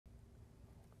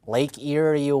Lake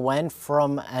Erie went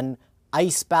from an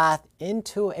ice bath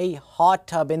into a hot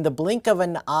tub in the blink of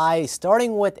an eye,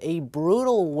 starting with a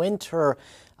brutal winter,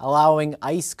 allowing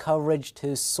ice coverage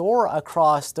to soar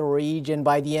across the region.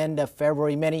 By the end of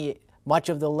February, much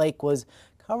of the lake was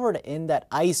covered in that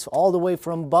ice all the way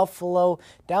from Buffalo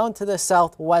down to the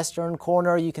southwestern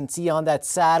corner. You can see on that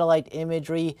satellite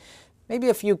imagery maybe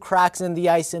a few cracks in the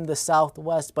ice in the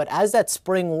southwest, but as that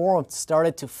spring warmth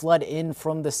started to flood in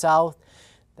from the south,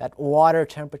 that water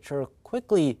temperature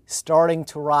quickly starting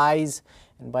to rise,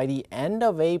 and by the end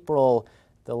of April,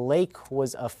 the lake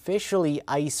was officially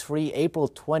ice-free, April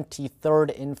 23rd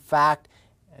in fact,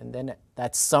 and then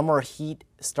that summer heat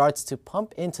starts to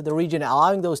pump into the region,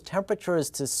 allowing those temperatures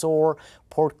to soar.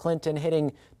 Port Clinton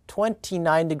hitting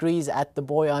 29 degrees at the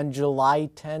buoy on July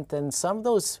 10th, and some of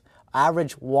those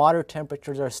average water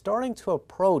temperatures are starting to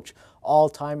approach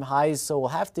all-time highs, so we'll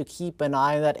have to keep an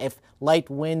eye on that. If light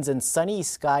winds and sunny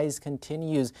skies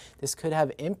continues, this could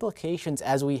have implications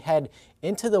as we head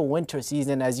into the winter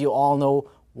season. As you all know,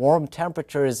 warm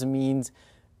temperatures means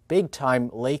big-time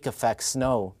lake effect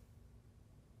snow.